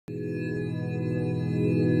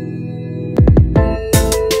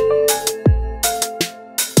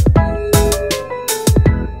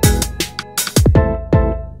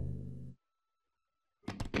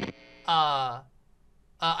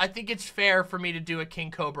I think it's fair for me to do a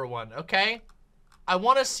King Cobra one, okay? I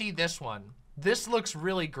want to see this one. This looks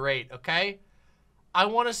really great, okay? I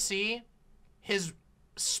want to see his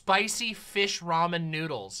spicy fish ramen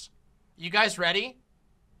noodles. You guys ready?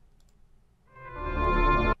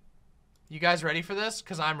 You guys ready for this?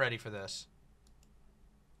 Because I'm ready for this.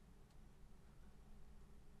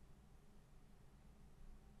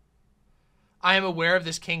 I am aware of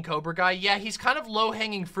this King Cobra guy. Yeah, he's kind of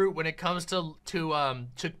low-hanging fruit when it comes to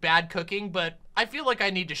bad cooking, but I feel like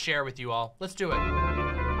I need to share with you all. Let's do it.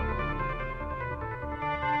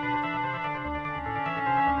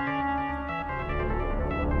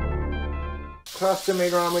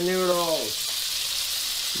 Custom-made ramen noodles.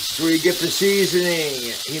 This is where you get the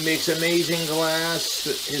seasoning. He makes amazing glass.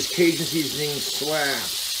 His Cajun seasoning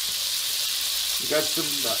slaps. You got some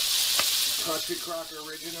Country Crock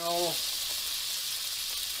Original.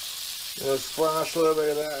 Splash a little bit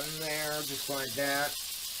of that in there, just like that.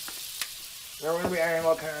 Now we're going to be adding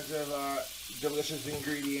all kinds of delicious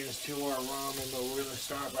ingredients to our ramen, but we're going to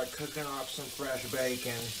start by cooking up some fresh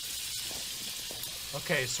bacon.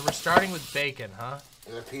 Okay, so we're starting with bacon, huh?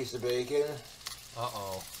 And a piece of bacon.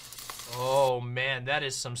 Uh-oh. Oh, man, that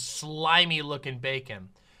is some slimy-looking bacon.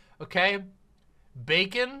 Okay?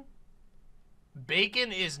 Bacon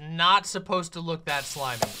is not supposed to look that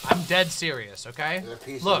slimy. I'm dead serious, okay? And a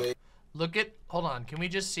piece Look. of bacon. Look at, hold on, can we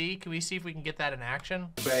just see? Can we see if we can get that in action?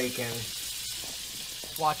 Bacon.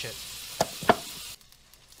 Watch it.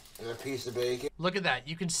 And a piece of bacon. Look at that.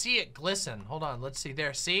 You can see it glisten. Hold on, let's see.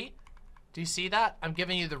 There, see? Do you see that? I'm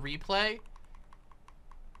giving you the replay.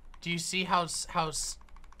 Do you see how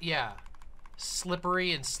yeah,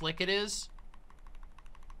 slippery and slick it is?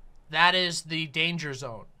 That is the danger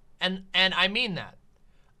zone. And I mean that.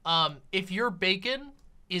 If your bacon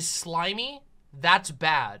is slimy, that's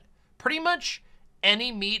bad. Pretty much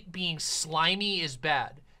any meat being slimy is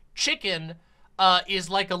bad. Chicken is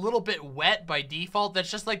like a little bit wet by default. That's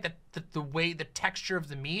just like the way, the texture of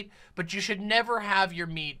the meat. But you should never have your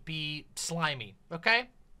meat be slimy, okay?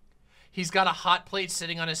 He's got a hot plate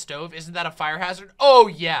sitting on his stove. Isn't that a fire hazard? Oh,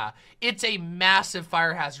 yeah. It's a massive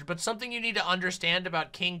fire hazard. But something you need to understand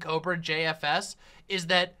about King Cobra JFS is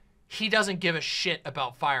that he doesn't give a shit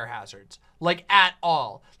about fire hazards. Like, at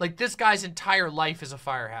all. Like, this guy's entire life is a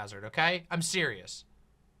fire hazard, okay? I'm serious.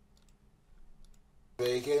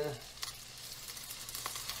 Bacon.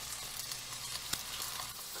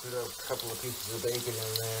 Put a couple of pieces of bacon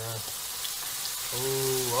in there.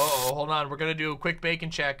 Ooh, uh-oh, hold on. We're gonna do a quick bacon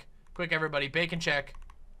check. Quick, everybody, bacon check.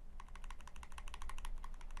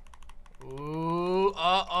 Ooh,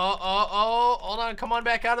 hold on. Come on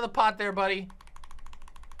back out of the pot there, buddy.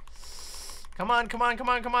 Come on, come on, come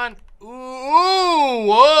on, come on. Ooh,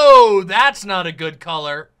 whoa, that's not a good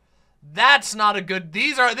color. That's not a good,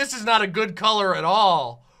 this is not a good color at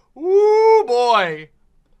all. Ooh, boy.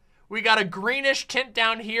 We got a greenish tint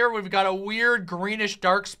down here. We've got a weird greenish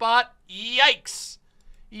dark spot. Yikes.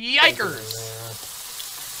 Yikers.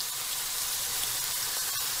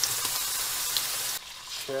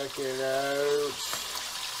 Check it out.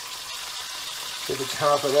 To the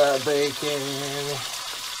top of that bacon.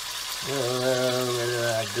 A little bit of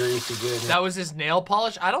that greasy goodness. That was his nail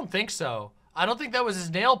polish? I don't think so. I don't think that was his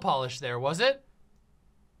nail polish there, was it?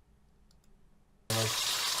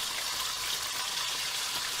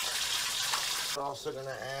 We're also going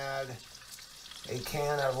to add a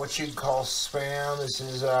can of what you'd call Spam. This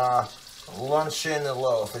is luncheon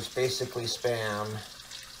loaf. It's basically Spam.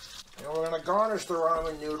 And we're going to garnish the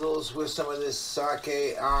ramen noodles with some of this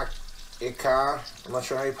sake ika. I'm not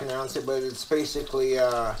sure how you pronounce it, but it's basically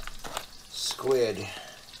squid.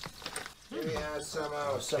 Maybe add some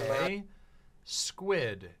okay.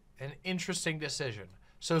 Squid. An interesting decision.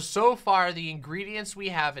 So far, the ingredients we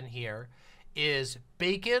have in here is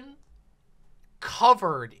bacon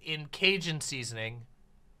covered in Cajun seasoning,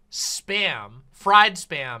 Spam, fried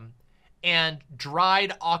Spam, and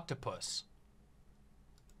dried octopus.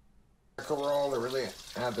 Roll to really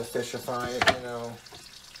add the fishify it, you know.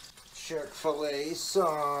 Chick-fil-A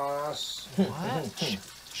sauce. What?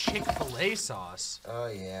 Chick-fil-A sauce? Oh,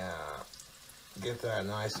 yeah. Get that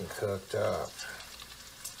nice and cooked up.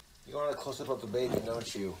 You want a close-up of the bacon,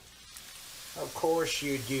 don't you? Of course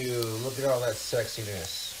you do. Look at all that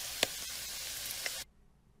sexiness.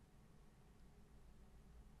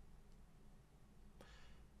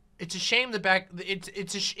 It's a shame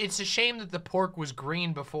it's a shame that the pork was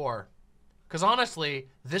green before. Because honestly,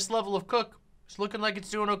 this level of cook is looking like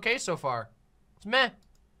it's doing okay so far. It's meh.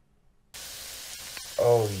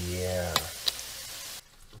 Oh, yeah.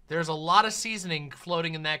 There's a lot of seasoning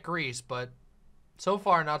floating in that grease, but so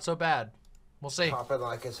far, not so bad. We'll see. Pop it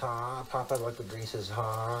like it's hot. Pop it like the grease is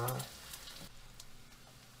hot.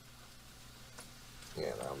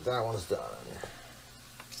 Yeah, no, that one's done.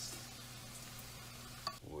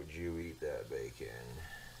 Would you eat that bacon?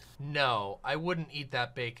 No, I wouldn't eat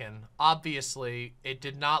that bacon. Obviously, it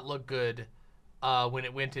did not look good when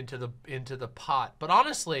it went into the pot. But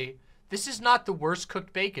honestly, this is not the worst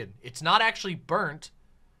cooked bacon. It's not actually burnt.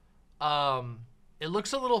 It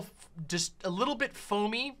looks just a little bit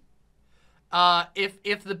foamy.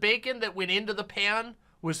 If the bacon that went into the pan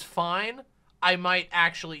was fine, I might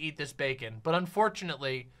actually eat this bacon. But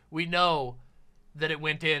unfortunately, we know that it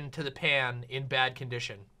went into the pan in bad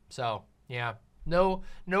condition. So, yeah. No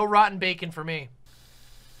rotten bacon for me.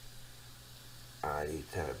 I'd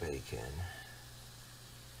eat that bacon.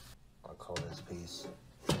 I'll call this piece.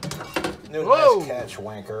 Whoa! Nice catch,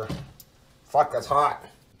 wanker. Fuck, that's hot.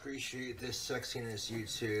 Appreciate this sexiness,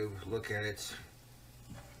 YouTube. Look at it.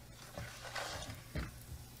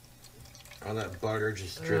 All that butter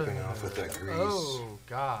just dripping off with that grease. Oh,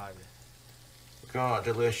 God. God,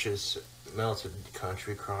 delicious melted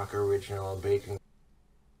country crock original bacon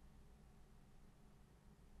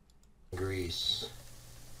grease.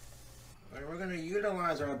 And we're going to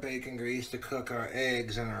utilize our bacon grease to cook our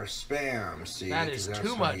eggs and our Spam. See, that is that's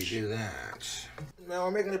too how much. you do that. Now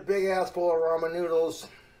we're making a big ass bowl of ramen noodles.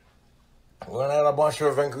 We're going to add a bunch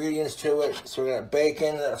of ingredients to it. So we got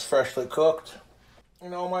bacon that's freshly cooked.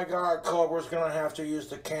 And oh my God, Cobra's going to have to use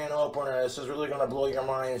the can opener. This is really going to blow your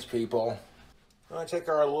minds, people. We're going to take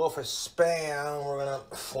our loaf of Spam. We're going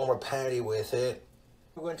to form a patty with it.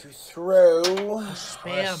 We're going to throw our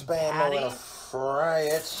Spam. We're going to fry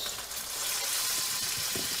it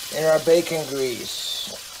in our bacon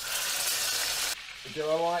grease. Do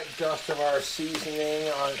a light dust of our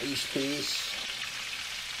seasoning on each piece.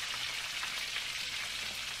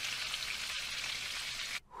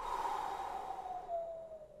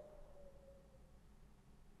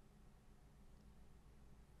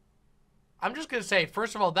 I'm just going to say,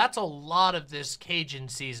 first of all, that's a lot of this Cajun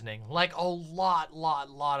seasoning. Like, a lot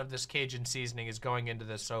of this Cajun seasoning is going into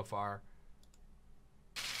this so far.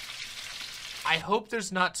 I hope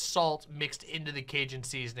there's not salt mixed into the Cajun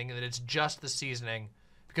seasoning and that it's just the seasoning.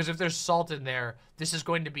 Because if there's salt in there, this is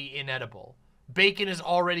going to be inedible. Bacon is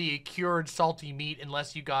already a cured salty meat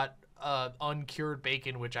unless you got uncured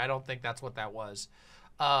bacon, which I don't think that's what that was.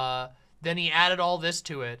 Then he added all this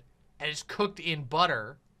to it, and it's cooked in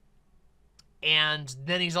butter. And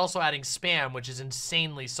then he's also adding Spam, which is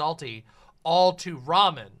insanely salty, all to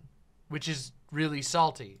ramen, which is really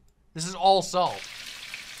salty. This is all salt.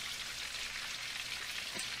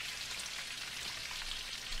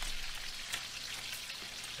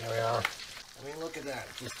 There we are. I mean, look at that.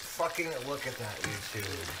 Just fucking look at that,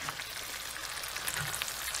 YouTube.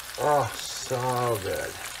 Oh, so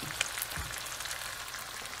good.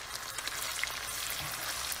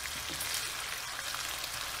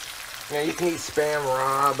 Yeah, you can eat Spam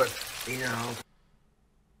raw, but, you know.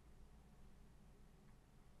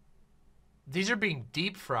 These are being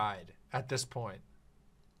deep fried at this point.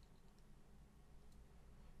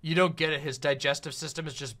 You don't get it. His digestive system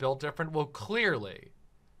is just built different. Well, clearly.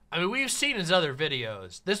 I mean, we've seen his other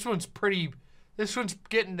videos. This one's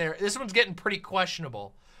getting there. This one's getting pretty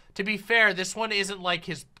questionable. To be fair, this one isn't like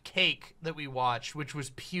his cake that we watched, which was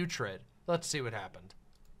putrid. Let's see what happened.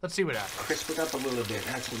 Let's see what happens. Crisp it up a little bit.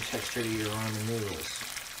 Add some texture to your ramen noodles.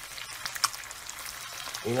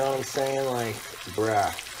 You know what I'm saying? Like,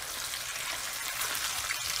 bruh.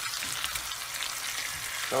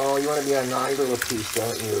 Oh, you want to be a nice little piece,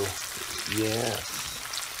 don't you? Yes.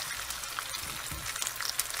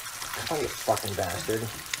 Come on, you fucking bastard.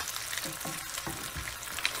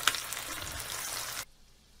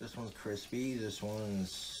 This one's crispy. This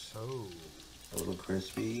one's a little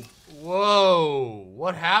crispy. Whoa,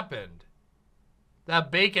 what happened? That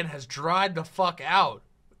bacon has dried the fuck out.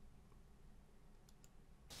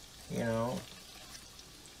 You know.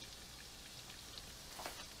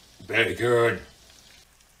 Bacon.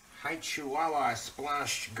 Hi, Chihuahua. I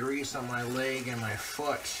splashed grease on my leg and my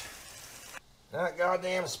foot. That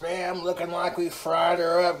goddamn Spam looking like we fried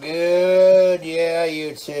her up good. Yeah,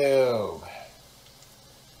 YouTube.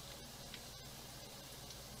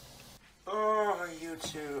 Oh,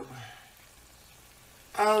 YouTube.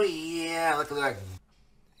 Oh, yeah. Look at that.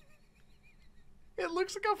 It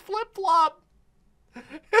looks like a flip-flop.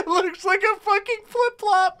 It looks like a fucking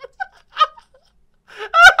flip-flop.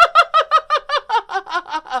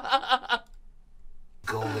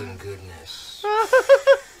 Golden goodness.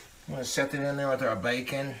 I'm gonna set it in there with our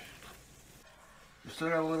bacon. We still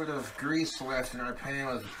got a little bit of grease left in our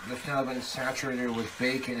pan that's now been saturated with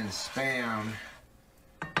bacon and Spam.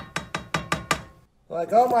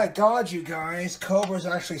 Like, oh my god, you guys, Cobra's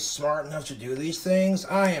actually smart enough to do these things?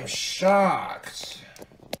 I am shocked.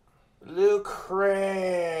 Lucraine,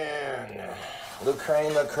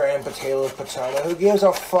 potato. Who gives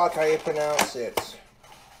a fuck how you pronounce it?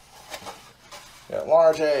 Got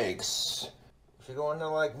large eggs. If you go into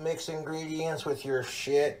like mix ingredients with your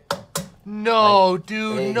shit. No, like,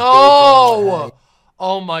 dude, no!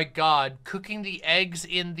 Oh my god, cooking the eggs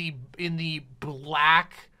in the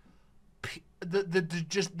black,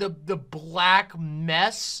 the black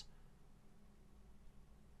mess.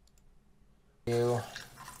 You.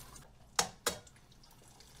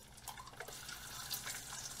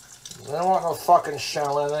 I don't want no fucking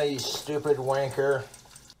shell in there, you stupid wanker.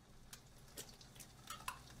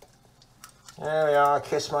 There we are,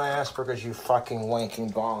 kiss my ass because you fucking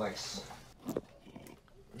wanking bollocks.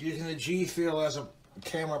 Using the G Fuel as a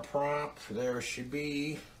camera prop, there she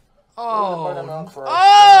be.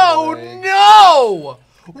 Oh no!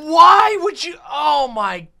 Why would you, oh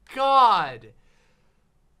my god.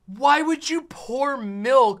 Why would you pour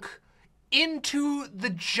milk into the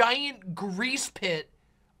giant grease pit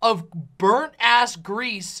of burnt ass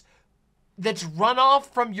grease that's run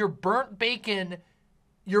off from your burnt bacon,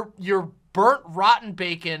 your burnt rotten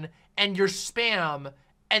bacon and your Spam,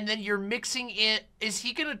 and then you're mixing it? Is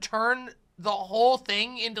he gonna turn the whole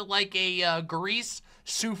thing into like a grease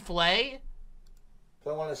souffle?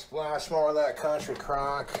 Don't want to splash more of that country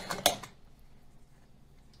crock.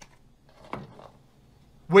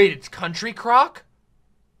 Wait, it's country crock?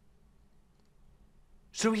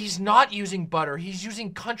 So he's not using butter, he's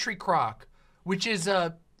using country crock, which is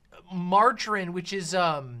margarine, which is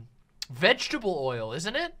vegetable oil,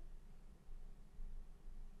 isn't it?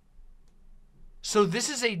 So this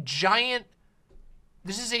is a giant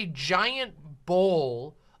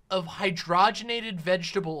bowl of hydrogenated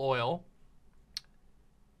vegetable oil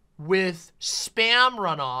with Spam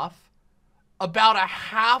runoff, about a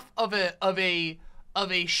half of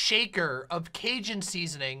a shaker of Cajun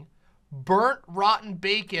seasoning, burnt rotten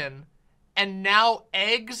bacon, and now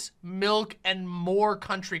eggs, milk, and more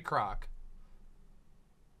country crock.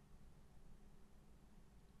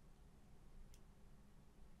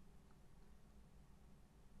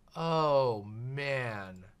 Oh,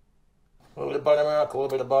 man. A little bit of buttermilk, a little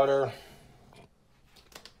bit of butter.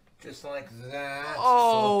 Just like that.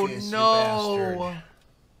 Oh, Focus, no.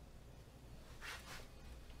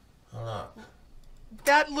 Hold up.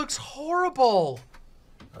 That looks horrible.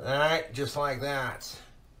 Alright, just like that.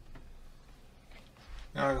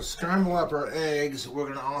 Now to scramble up our eggs, we're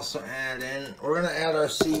gonna also add in, we're gonna add our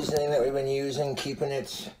seasoning that we've been using, keeping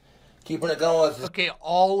it going with. Okay,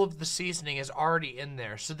 all of the seasoning is already in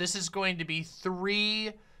there. So this is going to be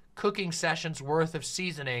 3 cooking sessions worth of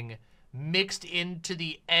seasoning mixed into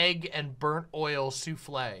the egg and burnt oil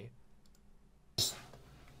souffle.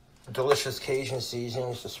 Delicious Cajun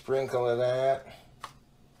seasoning, just a sprinkle of that.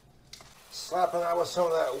 Slapping that with some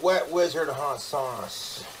of that Wet Wizard hot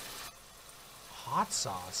sauce. Hot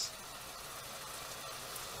sauce?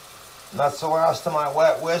 That's the last of my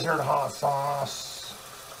Wet Wizard hot sauce.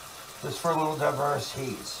 Just for a little diverse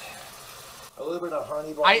heat. A little bit of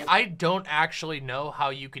honey butter. I don't actually know how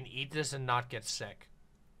you can eat this and not get sick.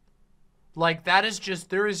 Like, that is just,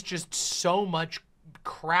 there is just so much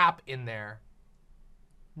crap in there.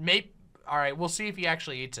 All right, we'll see if he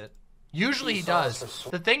actually eats it. Usually he does.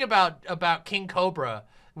 The thing about King Cobra,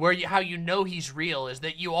 how you know he's real, is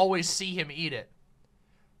that you always see him eat it.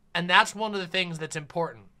 And that's one of the things that's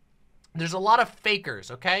important. There's a lot of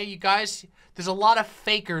fakers, okay, you guys? There's a lot of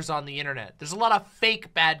fakers on the internet. There's a lot of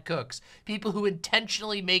fake bad cooks. People who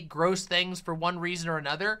intentionally make gross things for one reason or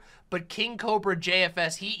another. But King Cobra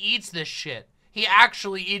JFS, he eats this shit. He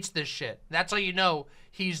actually eats this shit. That's how you know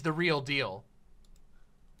he's the real deal.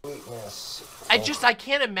 Sweetness. I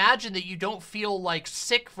can't imagine that you don't feel like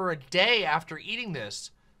sick for a day after eating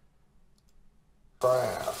this.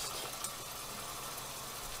 Craft.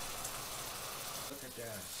 Look at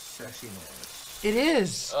that sexiness. It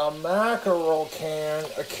is. A mackerel can.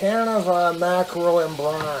 A can of mackerel and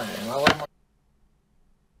brine. I love my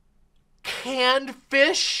canned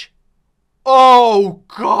fish? Oh,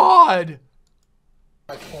 God.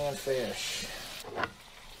 Canned fish.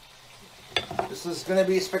 This is going to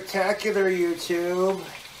be spectacular, YouTube.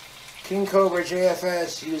 King Cobra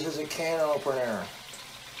JFS uses a can opener.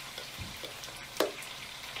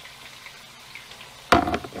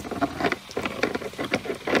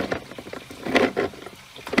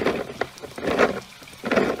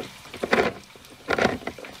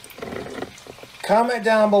 Comment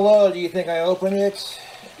down below, do you think I opened it?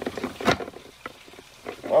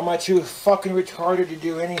 Or am I too fucking retarded to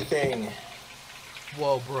do anything?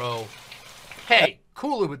 Whoa, bro. Hey,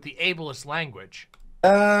 Cool it with the ableist language.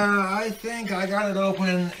 I think I got it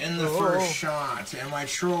open in the first shot, and my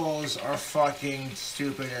trolls are fucking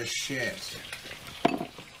stupid as shit.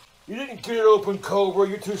 You didn't get it open, Cobra.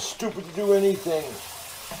 You're too stupid to do anything.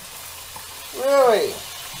 Really?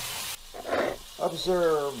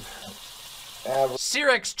 Observe.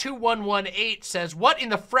 Cyrix2118 says, what in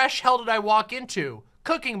the fresh hell did I walk into?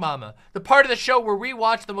 Cooking Mama, the part of the show where we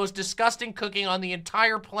watch the most disgusting cooking on the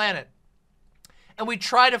entire planet. And we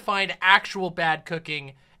try to find actual bad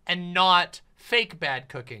cooking and not fake bad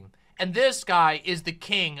cooking. And this guy is the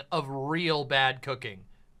king of real bad cooking.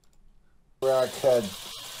 Rockhead.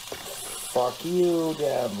 Fuck you,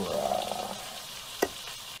 Deborah.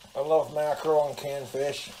 I love mackerel and canned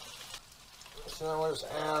fish. So now let's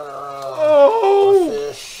add our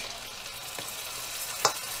fish.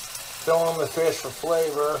 Fill in the fish for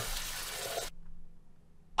flavor.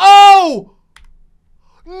 Oh!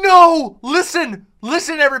 No! Listen!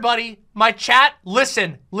 Listen, everybody! My chat,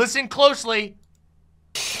 listen. Listen closely.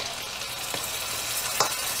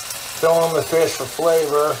 Fill in the fish for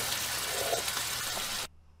flavor.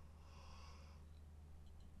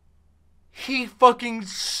 He fucking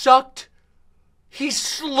sucked. He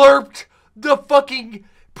slurped the fucking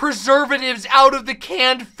preservatives out of the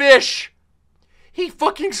canned fish. He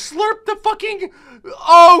fucking slurped the fucking...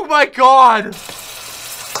 Oh my god!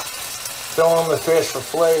 Fill in the fish for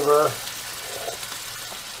flavor.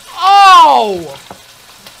 Oh!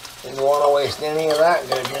 Didn't want to waste any of that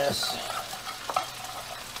goodness.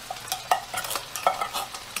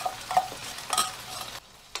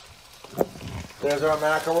 There's our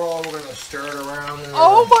mackerel. We're going to stir it around.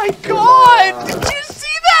 Oh my god! Did you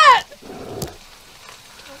see that?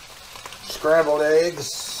 Scrambled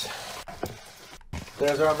eggs.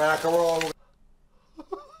 There's our mackerel.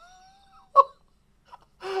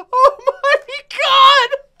 Oh my god!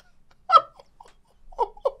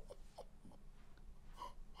 Oh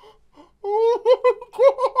my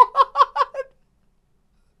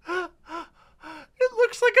god! It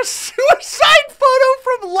looks like a suicide photo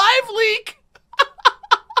from LiveLeak!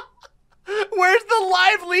 Where's the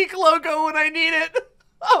LiveLeak logo when I need it?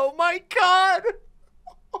 Oh my god!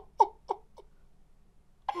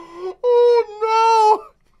 Oh no!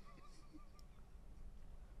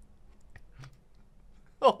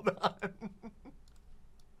 Hold on.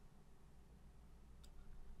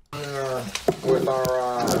 With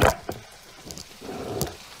our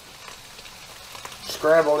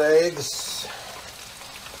scrambled eggs.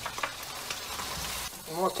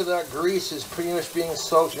 Most of that grease is pretty much being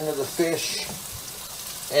soaked into the fish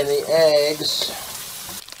and the eggs.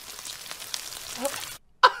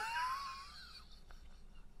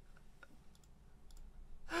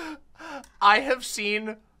 I have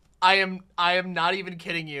seen, I am not even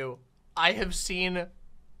kidding you. I have seen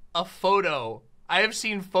a photo. I have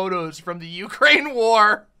seen photos from the Ukraine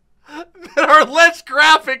war that are less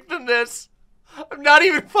graphic than this. I'm not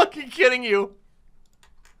even fucking kidding you.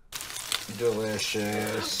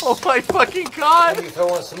 Delicious. Oh my fucking god. Maybe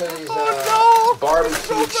throw in some of these no.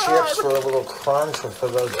 barbecue chips for a little crunch for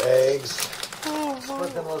those eggs. Oh,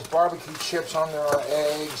 Sprinkling those barbecue chips on our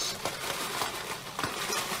eggs.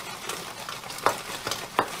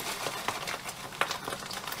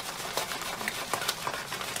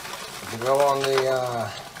 You go on the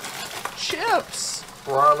chips.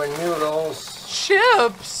 Ramen noodles.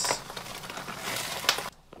 Chips.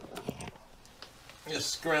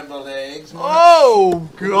 Just scrambled eggs. Much. Oh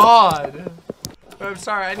god. I'm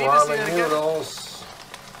sorry. I need to see that again. Noodles.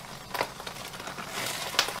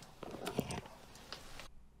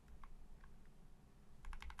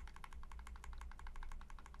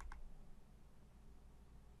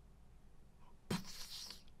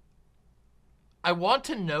 I want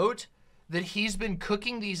to note that he's been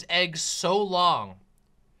cooking these eggs so long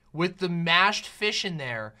with the mashed fish in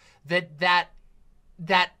there that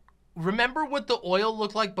remember what the oil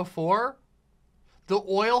looked like before? The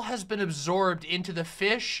oil has been absorbed into the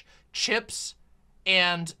fish, chips,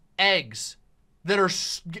 and eggs that are,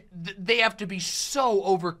 they have to be so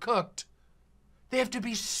overcooked. They have to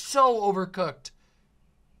be so overcooked.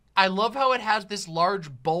 I love how it has this large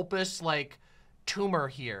bulbous like tumor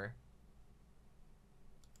here.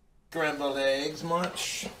 Scrambled eggs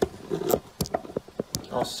much?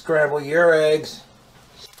 I'll scramble your eggs.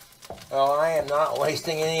 Oh, I am not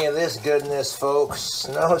wasting any of this goodness, folks.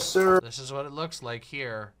 No, sir. This is what it looks like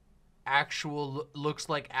here. Actual, looks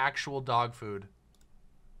like actual dog food.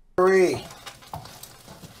 3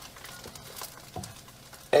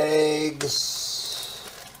 eggs.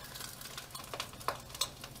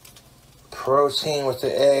 Protein with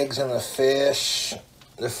the eggs and the fish.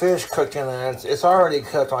 The fish cooked in there. It's already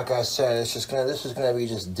cooked, like I said. It's just gonna. This is gonna be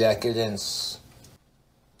just decadence.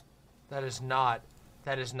 That is not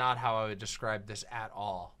how I would describe this at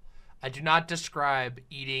all. I do not describe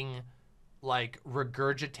eating like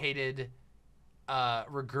regurgitated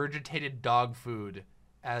dog food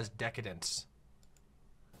as decadence.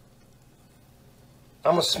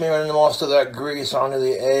 I'm gonna smear most of that grease onto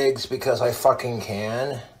the eggs because I fucking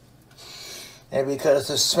can. And because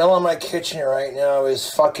the smell in my kitchen right now is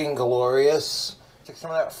fucking glorious. Take some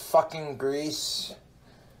of that fucking grease.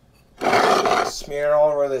 Smear it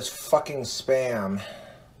all over this fucking Spam.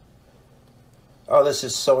 Oh, this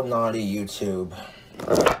is so naughty, YouTube.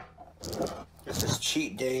 This is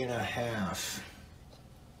cheat day and a half.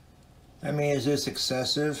 I mean, is this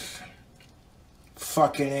excessive?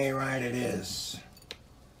 Fucking A right it is.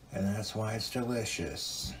 And that's why it's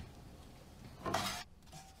delicious.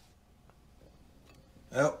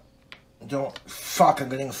 Oh, don't. Fuck, I'm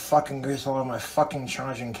getting fucking grease all over my fucking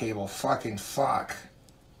charging cable. Fucking fuck.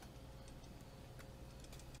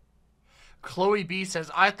 Chloe B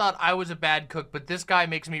says, I thought I was a bad cook, but this guy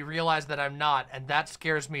makes me realize that I'm not, and that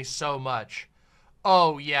scares me so much.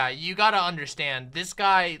 Oh, yeah, you gotta understand, this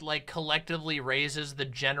guy, like, collectively raises the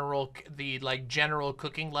general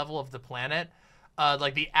cooking level of the planet,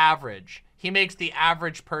 like, the average. He makes the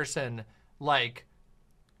average person, like,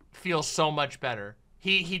 feel so much better.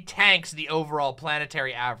 He tanks the overall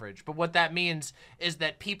planetary average. But what that means is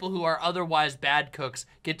that people who are otherwise bad cooks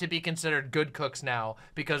get to be considered good cooks now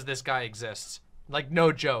because this guy exists. Like,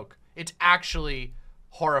 no joke. It's actually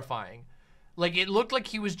horrifying. Like, it looked like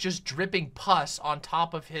he was just dripping pus on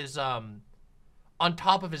top of his Spam.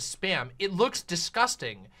 It looks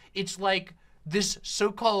disgusting. It's like this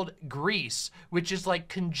so-called grease, which is like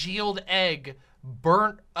congealed egg,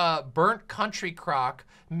 burnt country crock,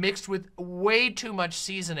 mixed with way too much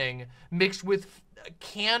seasoning, mixed with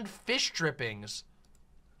canned fish drippings.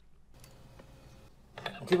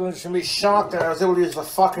 People are just gonna be shocked that I was able to use the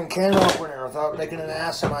fucking can opener without making an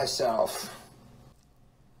ass of myself.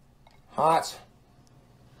 Hot.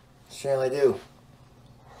 Surely do.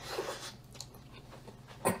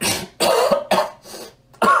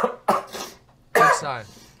 Good sign.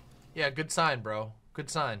 Yeah, good sign, bro. Good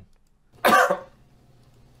sign.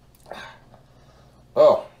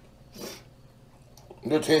 Oh.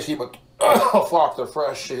 They're tasty, but oh fuck, they're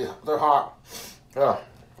fresh. They're hot. Oh,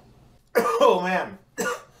 oh man.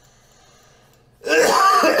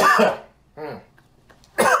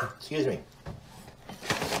 Excuse me.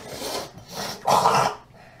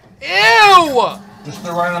 Ew! Just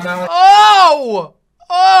the right amount. Oh!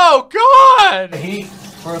 Oh, God! The heat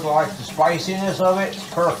for the spiciness of it, it's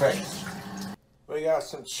perfect. We got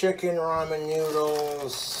some chicken ramen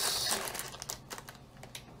noodles.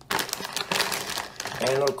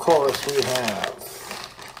 And of course we have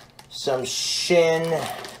some Shin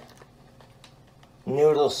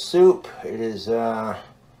noodle soup. It is, I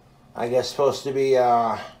guess supposed to be,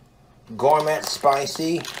 gourmet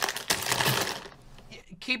spicy.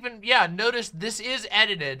 Yeah, notice this is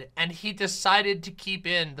edited, and he decided to keep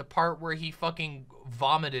in the part where he fucking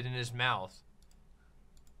vomited in his mouth.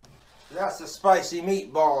 That's a spicy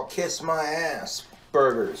meatball, kiss my ass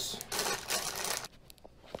burgers.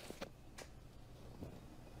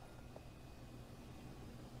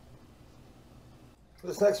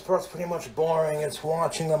 This next part's pretty much boring. It's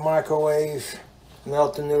watching the microwave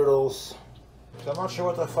melt the noodles. So I'm not sure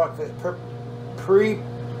what the fuck the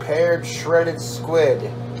prepared shredded squid.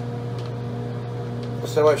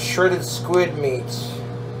 So it's shredded squid meat.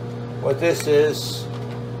 What this is.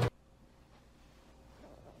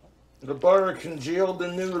 The butter congealed the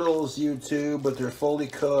noodles, YouTube, but they're fully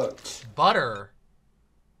cooked. Butter?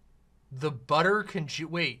 The butter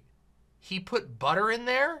wait, he put butter in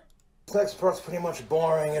there? This next part's pretty much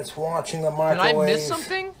boring. It's watching the microwave. Did I miss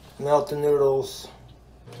something? Melt the noodles.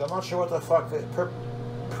 So I'm not sure what the fuck the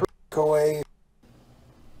microwave.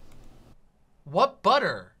 What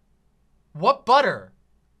butter? What butter?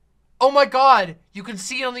 Oh my God, you can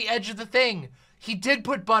see it on the edge of the thing. He did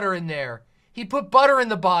put butter in there. He put butter in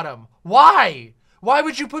the bottom. Why? Why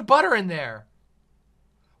would you put butter in there?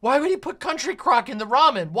 Why would he put country crock in the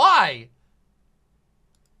ramen? Why?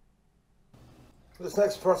 This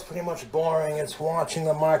next part's pretty much boring. It's watching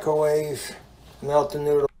the microwave melt the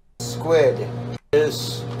noodles. Squid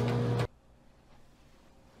is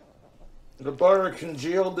the butter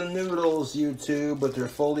congealed the noodles, YouTube, but they're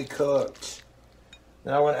fully cooked.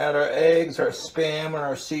 Now we're gonna add our eggs, our Spam, and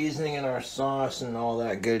our seasoning, and our sauce, and all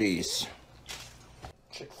that goodies.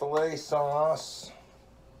 Chick-fil-A sauce.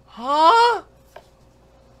 Huh?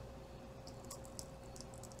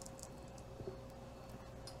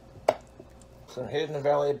 Some Hidden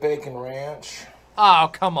Valley Bacon Ranch. Oh,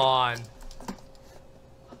 come on.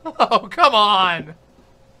 Oh, come on.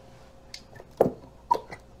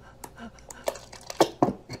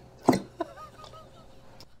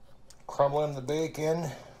 Crumbling the bacon.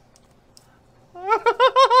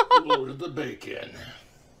 Loaded the bacon.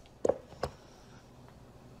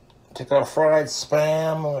 Take our fried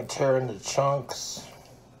spam and tear into chunks.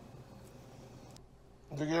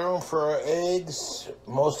 To get room for our eggs,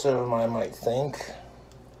 most of them I might think.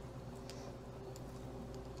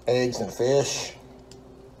 Eggs and fish.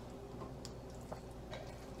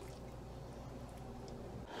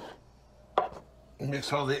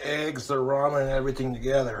 Mix all the eggs, the ramen, and everything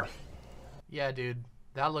together. Yeah, dude.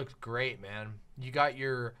 That looks great, man. You got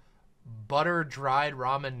your butter-dried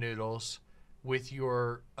ramen noodles with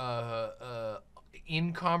your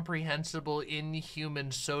incomprehensible,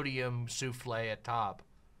 inhuman sodium souffle at top.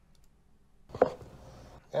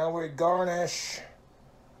 Now we garnish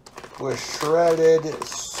with shredded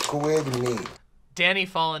squid meat. Danny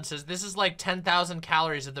Fallen says, this is like 10,000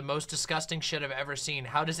 calories of the most disgusting shit I've ever seen.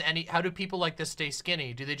 How do people like this stay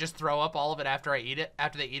skinny? Do they just throw up all of it after they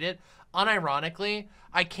eat it? Unironically,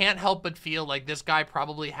 I can't help but feel like this guy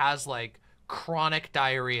probably has like chronic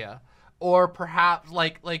diarrhea. Or perhaps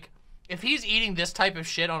like if he's eating this type of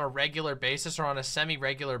shit on a regular basis or on a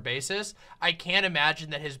semi-regular basis, I can't imagine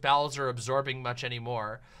that his bowels are absorbing much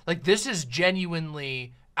anymore. Like, this is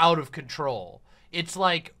genuinely out of control. It's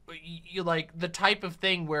like the type of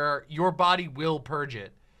thing where your body will purge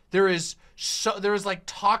it. There is like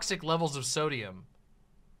toxic levels of sodium.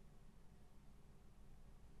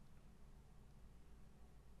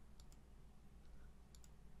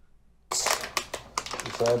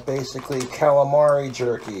 So basically calamari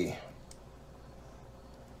jerky.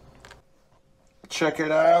 Check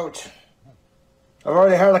it out. I've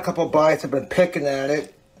already had a couple bites. I've been picking at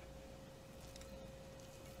it.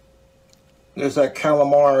 There's that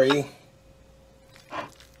calamari.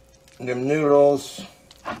 And them noodles.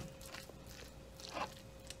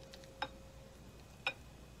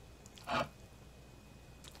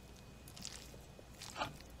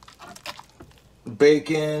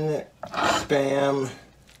 Bacon, spam.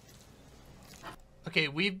 Okay,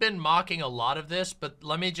 we've been mocking a lot of this, but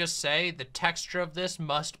let me just say the texture of this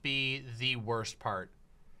must be the worst part.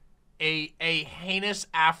 A heinous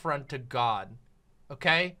affront to God.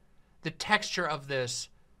 Okay? The texture of this,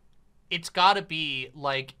 it's got to be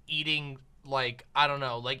like eating, like, I don't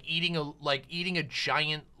know, like eating a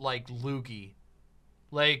giant like loogie.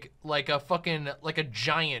 Like a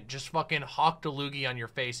giant just fucking hawked a loogie on your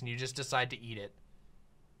face and you just decide to eat it.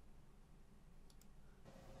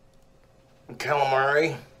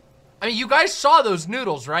 Calamari. I mean, you guys saw those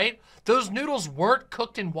noodles, right? Those noodles weren't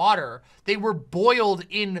cooked in water. They were boiled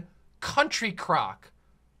in country crock.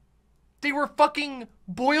 They were fucking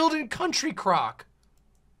boiled in country crock.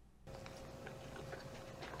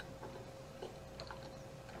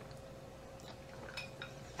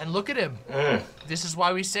 And look at him. This is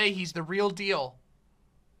why we say he's the real deal.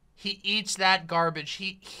 He eats that garbage.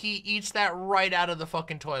 He eats that right out of the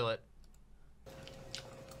fucking toilet.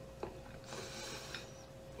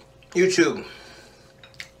 YouTube.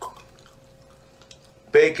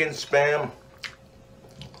 Bacon, spam,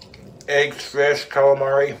 eggs, fish,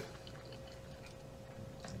 calamari.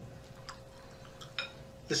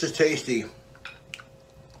 This is tasty.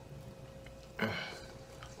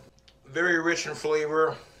 Very rich in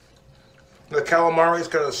flavor. The calamari's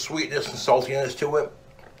got a sweetness and saltiness to it.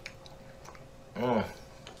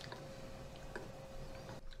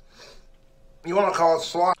 You want to call it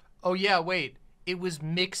slop? Oh yeah, wait. It was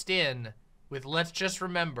mixed in with, let's just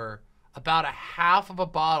remember, about a half of a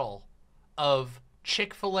bottle of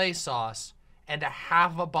Chick-fil-A sauce and a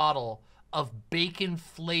half a bottle of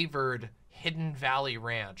bacon-flavored Hidden Valley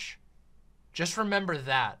Ranch. Just remember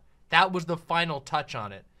that. That was the final touch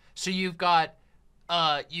on it. So you've got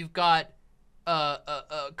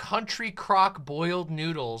country crock boiled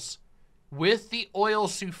noodles with the oil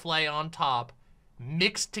souffle on top,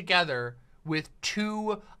 mixed together with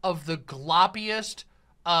two of the gloppiest,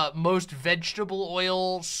 most vegetable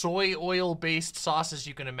oil, soy oil based sauces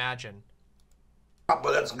you can imagine.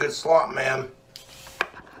 But that's good slop, man.